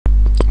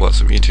What's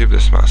up YouTube,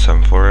 this is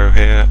Matt740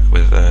 here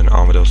with an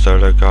Armadyl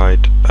solo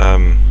guide.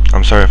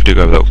 I'm sorry if I do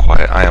go a little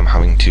quiet. I am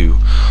having to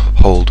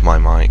hold my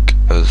mic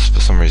as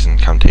for some reason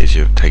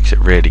Camtasia takes it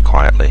really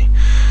quietly,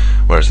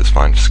 whereas it's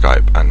fine for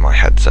Skype and my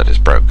headset is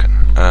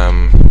broken.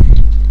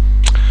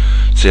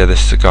 So yeah,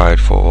 this is a guide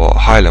for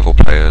high level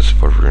players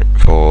for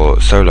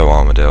solo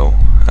Armadyl.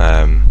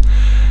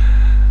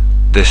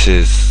 This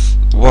is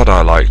what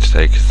I like to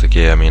take as the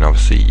gear. I mean,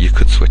 obviously you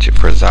could switch it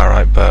for a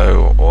Zarite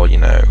bow, or you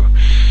know,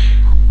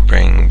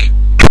 bring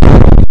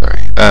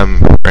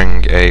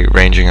a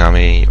ranging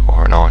army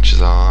or an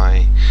archer's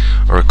eye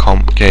or a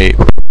comp cape.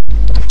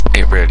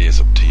 It really is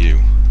up to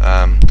you.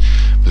 But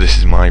this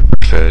is my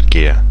preferred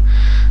gear.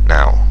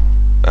 Now,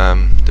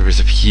 there is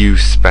a few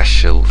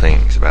special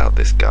things about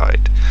this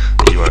guide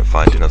that you won't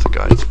find in other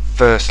guides.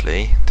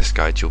 Firstly, this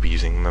guide you'll be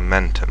using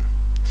momentum,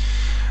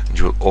 and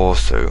you will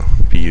also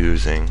be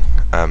using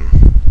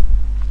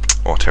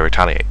auto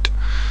retaliate.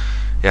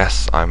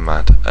 Yes, I'm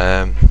mad.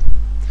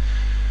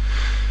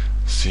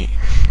 See,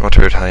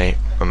 auto retaliate,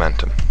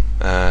 momentum,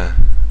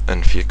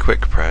 and for your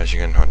quick prayers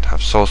you're going to want to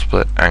have soul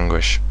split,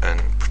 anguish,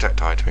 and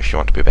protect item if you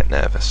want to be a bit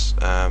nervous.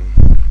 Let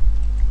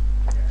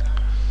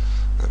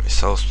me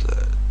soul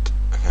split.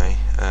 Okay,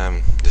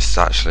 this is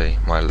actually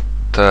my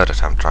third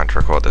attempt trying to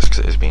record this because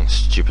it is being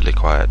stupidly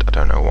quiet. I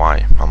don't know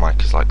why. My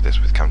mic is like this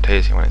with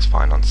Camtasia when it's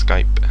fine on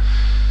Skype.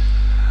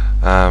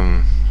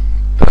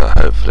 But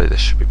hopefully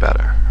this should be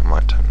better. I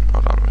might turn.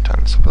 Hold on, let me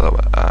turn this up a little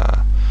bit.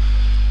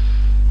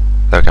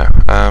 There we go.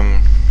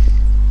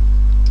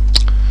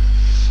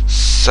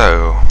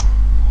 So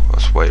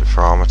let's wait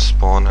for armor to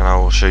spawn, and I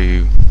will show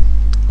you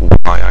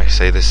why I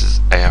say this is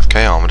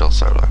AFK Armadyl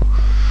solo.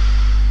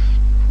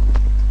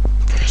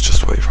 Let's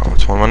just wait for armor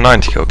to spawn. My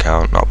 90 kill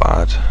count, not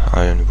bad.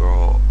 I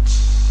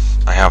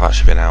have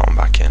actually been out and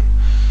back in.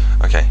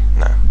 Okay,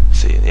 no.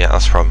 See, yeah,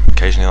 that's from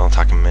occasionally I'll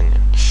attack a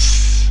minion,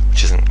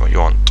 which isn't what you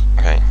want.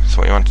 Okay, so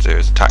what you want to do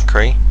is attack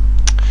Kree,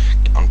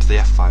 get onto the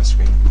F5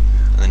 screen,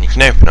 and then you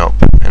can open up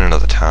in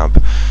another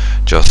tab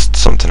just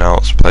something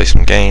else, play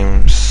some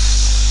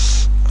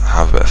games,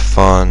 have a bit of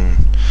fun.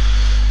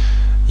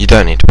 You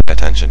don't need to pay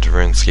attention to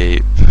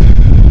RuneScape.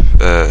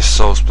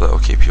 Soul Split will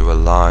keep you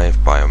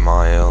alive by a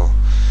mile.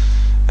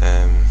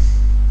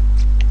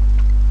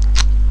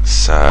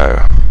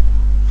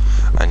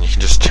 And you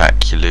can just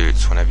check your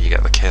loots whenever you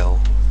get the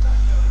kill.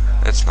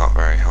 It's not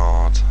very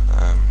hard.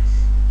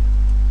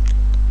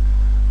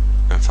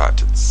 In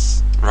fact,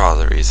 it's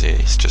rather easy.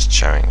 It's just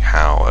showing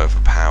how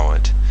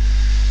overpowered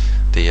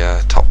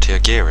the top tier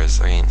gear is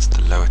against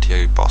the lower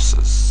tier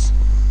bosses.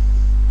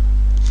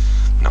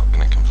 Not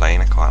gonna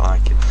complain, I quite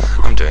like it.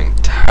 I'm doing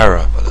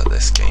terrible at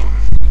this game.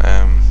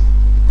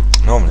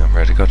 Normally I'm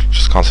really good,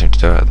 just can't seem to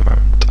do it at the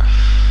moment.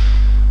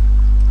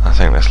 I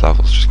think this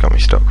level's just got me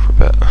stuck for a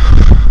bit.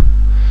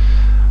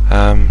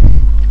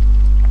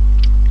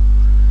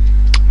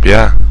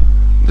 Yeah,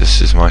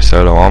 this is my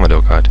solo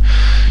Armadyl guide.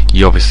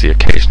 You obviously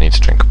occasionally need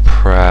to drink a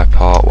prayer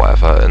pot,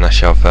 whatever,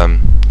 unless you have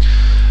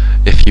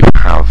if you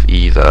have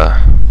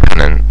either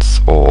penance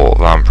or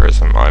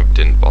vampirism. I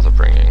didn't bother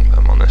bringing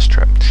them on this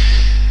trip.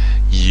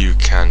 You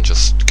can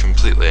just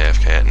completely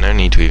AFK it, no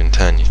need to even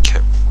turn your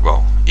kit.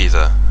 Well,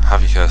 either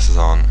have your curses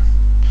on,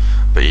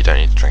 but you don't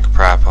need to drink a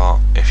prayer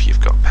pot. If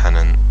you've got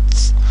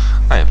penance,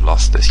 I have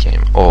lost this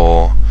game.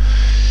 Or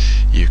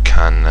you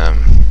can,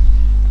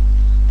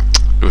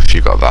 if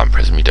you've got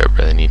vampirism, you don't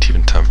really need to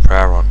even turn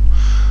prayer on.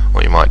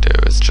 What you might do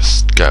is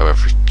just go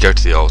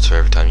to the altar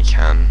every time you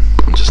can,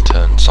 and just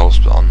turn soul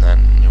split on.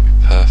 Then you'll be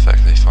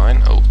perfectly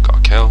fine. Oh, got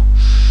a kill.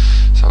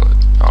 So,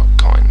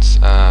 coins.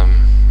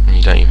 And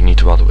you don't even need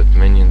to bother with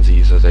minions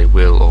either. They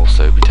will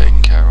also be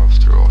taken care of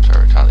through auto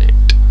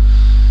retaliate.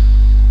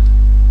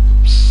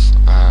 Oops.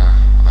 I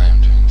am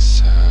doing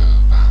so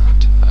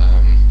bad.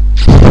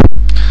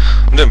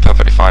 I'm doing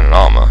perfectly fine in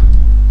armor.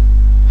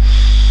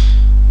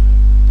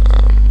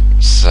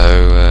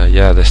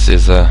 Yeah, this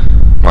is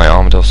my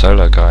Armadyl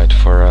solo guide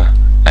for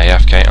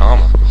AFK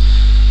armor.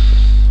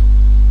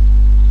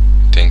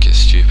 Think it's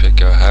stupid?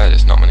 Go ahead.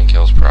 It's not many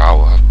kills per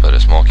hour, but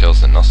it's more kills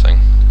than nothing.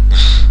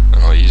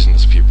 And all using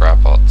is a few prayer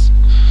pots.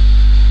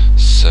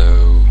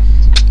 So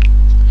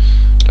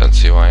don't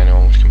see why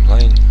anyone would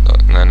complain.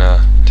 Look, and then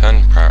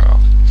turn prayer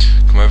off.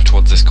 Come over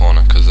towards this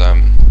corner, because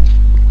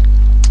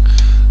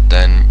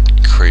then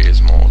Kree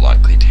is more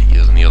likely to hit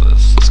you than the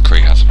others. This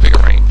Kree has a bigger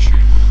range.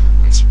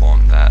 And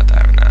spawn there,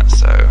 and there,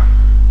 so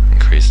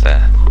increase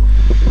there.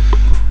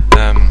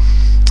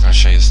 I'll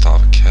show you the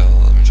start of a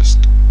kill. Let me just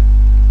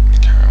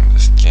carry on with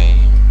this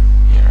game.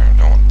 You know, I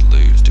don't want to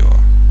lose, do I?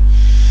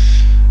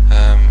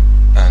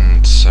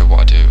 And so what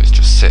I do is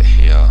just sit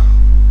here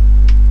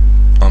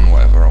on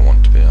whatever I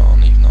want to be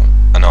on, even though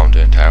I know I'm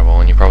doing terrible,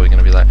 and you're probably going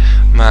to be like,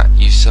 Matt,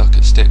 you suck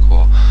at stick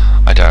war.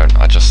 I don't,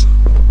 I just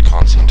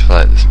can't seem to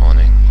play it this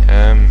morning.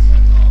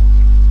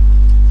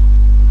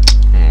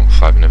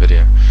 5-minute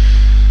video.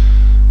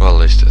 Well,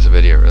 at least it's a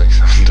video really,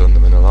 because I haven't done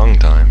them in a long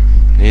time.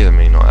 Neither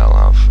me nor Elle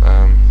have.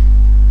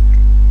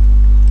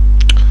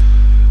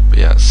 But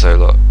yeah, so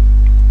look.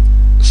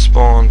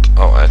 Spawned.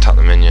 Oh, I attacked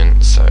the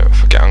minion, so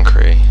if I get on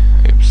Kree.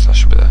 Oops.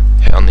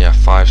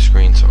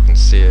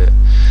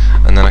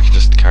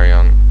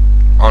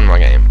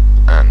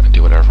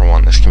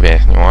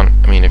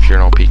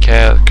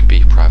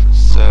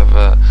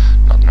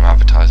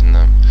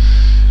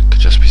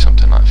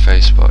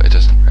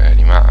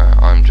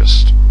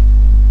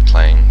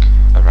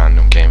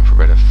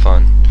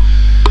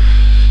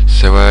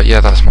 So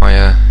yeah, that's my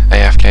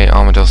AFK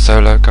Armadyl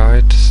solo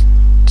guide.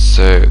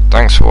 So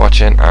thanks for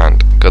watching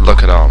and good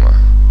luck at Arma.